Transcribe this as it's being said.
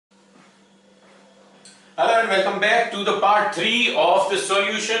Hello and welcome back to the part 3 of the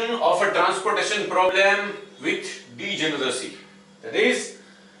solution of a transportation problem with degeneracy. That is,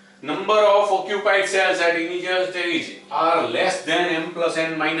 number of occupied cells at initial stage are less than m plus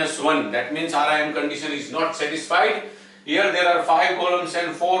n minus 1. That means RIM condition is not satisfied. Here there are 5 columns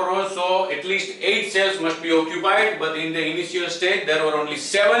and 4 rows, so at least 8 cells must be occupied, but in the initial stage there were only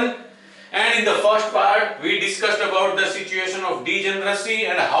 7. And in the first part we discussed about the situation of degeneracy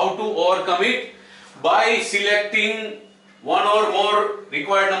and how to overcome it by selecting one or more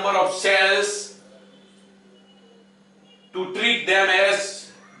required number of cells to treat them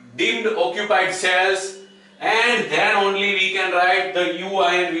as deemed occupied cells, and then only we can write the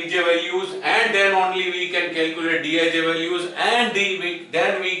UI and VJ values, and then only we can calculate DIJ values, and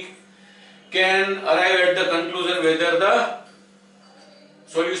then we can arrive at the conclusion whether the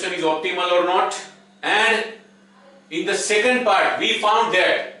solution is optimal or not. And in the second part we found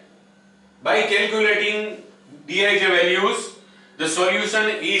that by calculating Dij values the solution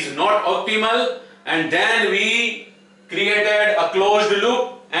is not optimal, and then we created a closed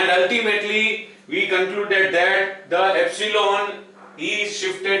loop, and ultimately we concluded that the epsilon is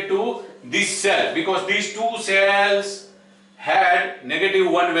shifted to this cell because these two cells had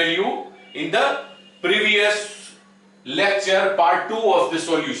 -1 value in the previous lecture, part 2 of the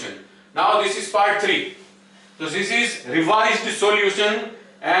solution. Now this is part 3. So this is revised solution,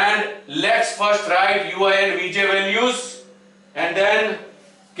 and let's first write UI and VJ values and then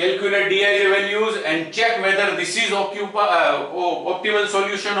calculate Dij values and check whether this is optimal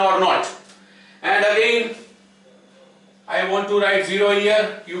solution or not. And again I want to write 0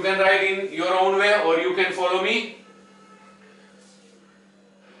 here. You can write in your own way or you can follow me.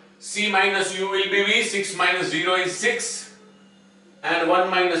 C minus U will be V, 6 minus 0 is 6 and 1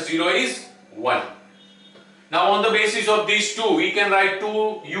 minus 0 is 1. Now on the basis of these two we can write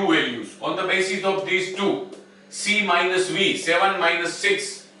two U values. On the basis of these two, C minus V, 7 minus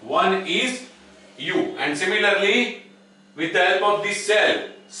 6, 1 is U, and similarly with the help of this cell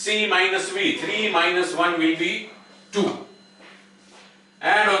C minus V, 3 minus 1 will be 2,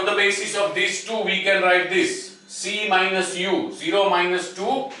 and on the basis of these two we can write this C minus U, 0 minus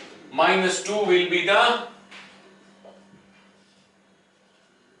 2 minus 2 will be the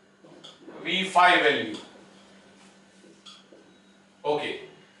V5 value. Okay,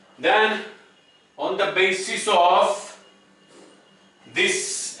 then on the basis of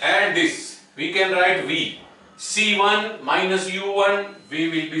this and this we can write V, C1 minus U1, V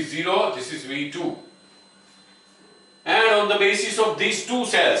will be 0, this is V2, and on the basis of these two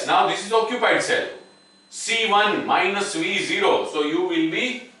cells, now this is occupied cell, C1 minus V0, so U will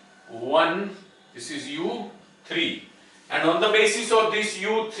be 1, this is U3, and on the basis of this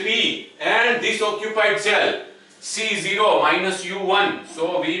U3 and this occupied cell C0 minus U1,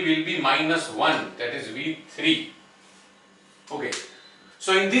 so V will be minus 1, that is V3. Okay,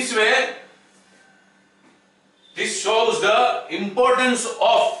 so in this way this shows the importance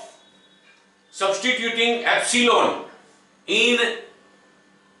of substituting epsilon in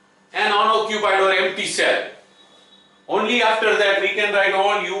an unoccupied or empty cell. Only after that we can write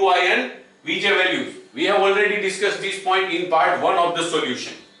all UI and VJ values. We have already discussed this point in part 1 of the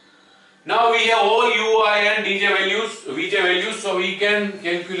solution. Now we have all UI and VJ values, so we can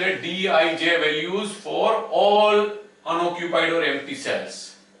calculate Dij values for all unoccupied or empty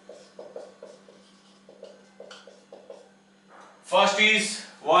cells. First is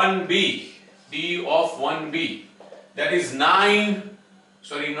 1B, D of 1B, that is 9,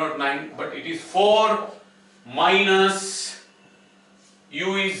 sorry not 9, but it is 4 minus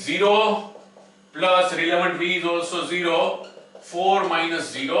U is 0 plus relevant V is also 0, 4 minus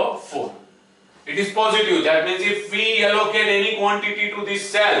 0, 4. It is positive, that means if we allocate any quantity to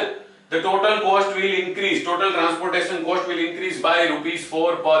this cell, the total cost will increase, total transportation cost will increase by rupees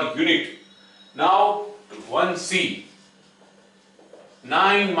 4 per unit. Now 1C,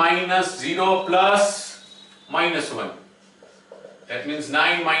 9 minus 0 plus minus 1, that means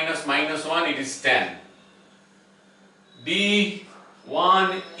 9 minus minus 1, it is 10.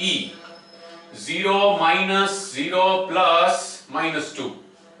 D1E, 0 minus 0 plus minus 2,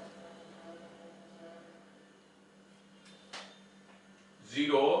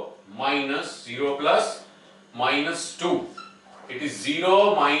 0 minus 0 plus minus 2, it is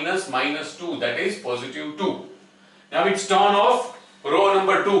 0 minus minus 2, that is positive 2. Now it's turn of row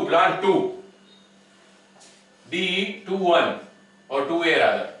number 2, plant 2, D21 or 2A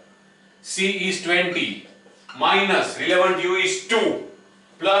rather, C is 20 minus relevant U is 2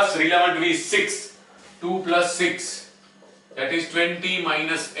 plus relevant V is 6, 2 plus 6, that is 20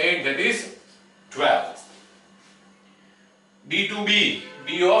 minus 8, that is 12. D2B,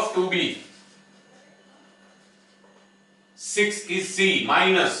 D of 2B, 6 is C,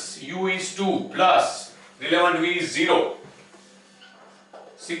 minus U is 2, plus relevant V is 0.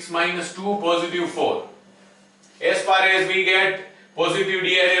 6 minus 2, positive 4. As far as we get positive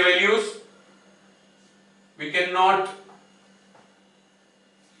Dij values, we cannot,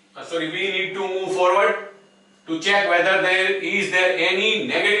 we need to move forward to check whether there is any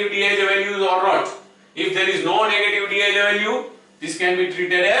negative Dij values or not. If there is no negative Dij value, this can be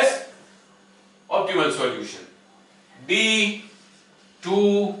treated as optimal solution. D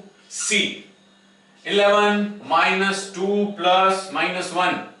 2C, 11 minus 2 plus minus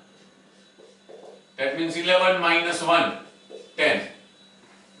 1, that means 11 minus 1, 10.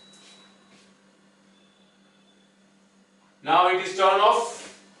 Now it is turn of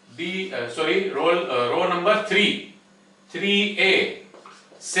row number 3. 3A,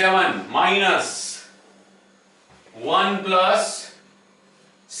 7 minus 1 plus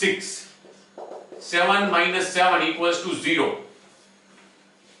 6. 7 minus 7 equals to 0.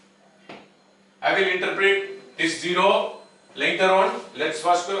 I will interpret this 0 later on. Let's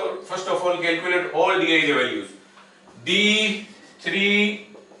first of all calculate all Dij values. D3D,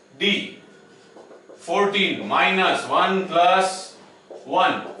 14 minus 1 plus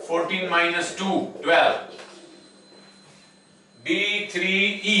 1, 14 minus 2, 12.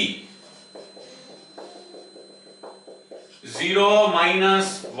 D3E, 0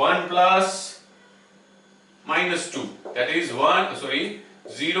 minus 1 plus minus 2, that is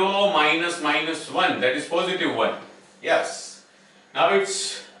 0 minus minus 1, that is positive 1. Yes. Now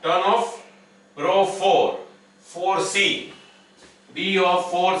it's turn of row 4. 4C. D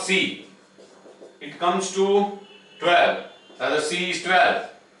of 4C. It comes to 12. The C is 12.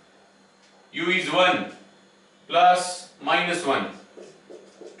 U is 1 plus minus 1.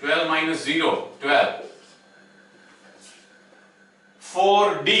 12 minus 0, 12.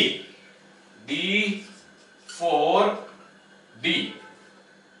 4D. D 4D.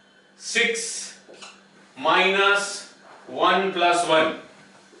 6 minus 1 plus 1.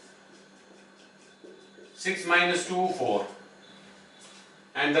 6 minus 2, 4.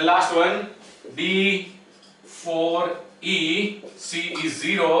 And the last one, D4E, C is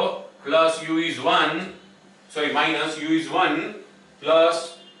 0 plus U is 1, minus U is 1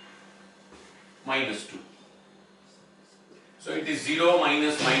 plus minus 2. So it is 0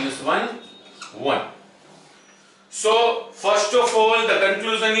 minus minus 1, 1. So first of all, the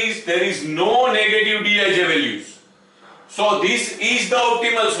conclusion is there is no negative Dij values. So this is the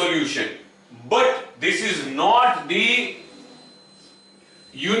optimal solution. But this is not the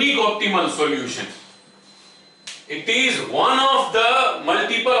unique optimal solution. It is one of the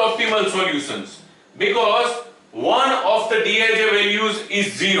multiple optimal solutions because one of the Dij values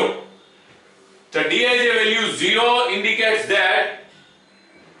is 0. The Dij value 0 indicates that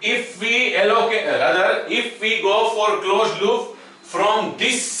if we go for closed loop from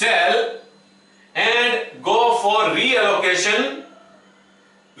this cell and go for reallocation,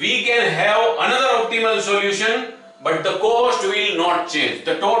 we can have another optimal solution, but the cost will not change.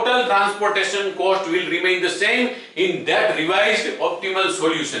 The total transportation cost will remain the same in that revised optimal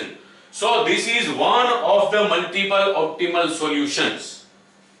solution. So this is one of the multiple optimal solutions.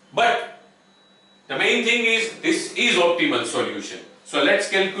 But the main thing is this is optimal solution. So let's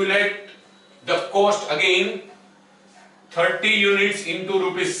calculate the cost again. 30 units into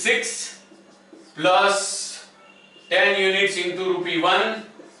rupees 6 plus 10 units into rupee 1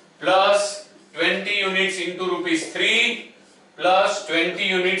 plus 20 units into rupees 3 plus 20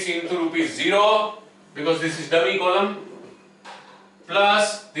 units into rupees 0, because this is dummy column,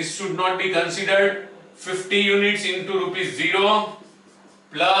 plus this should not be considered, 50 units into rupees 0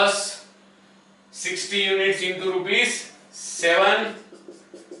 plus 60 units into rupees 7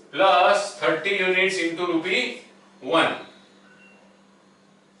 plus 30 units into rupee 1.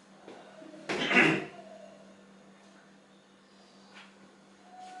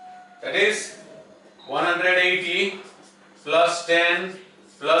 That is 180 plus 10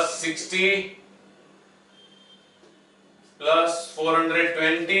 plus 60 plus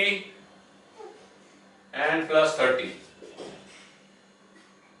 420 and plus 30.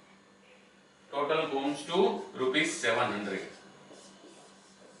 Total comes to rupees 700.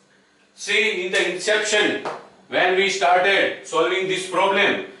 See, in the inception, when we started solving this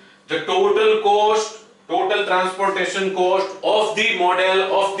problem, the total cost, total transportation cost of the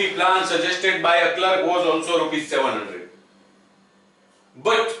model of the plan suggested by a clerk was also rupees 700.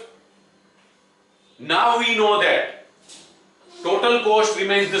 But now we know that total cost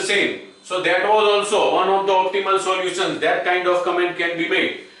remains the same. So that was also one of the optimal solutions. That kind of comment can be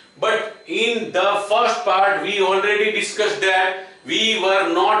made. But in the first part, we already discussed that we were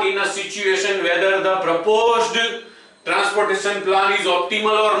not in a situation whether the proposed transportation plan is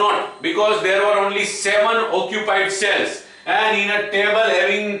optimal or not, because there were only 7 occupied cells, and in a table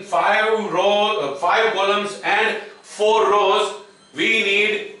having 5 columns and 4 rows, we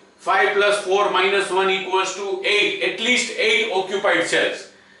need 5 plus 4 minus 1 equals to 8, at least 8 occupied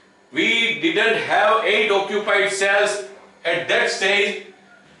cells. We didn't have 8 occupied cells at that stage.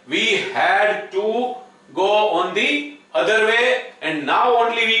 We had to go on the other way, and now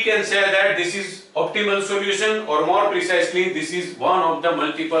only we can say that this is optimal solution, or more precisely this is one of the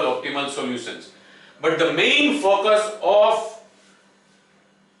multiple optimal solutions. But the main focus of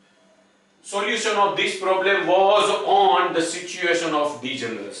solution of this problem was on the situation of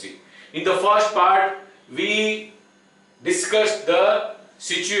degeneracy. In the first part, we discussed the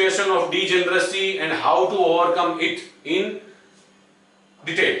situation of degeneracy and how to overcome it in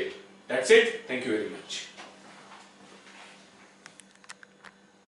detail. That's it. Thank you very much.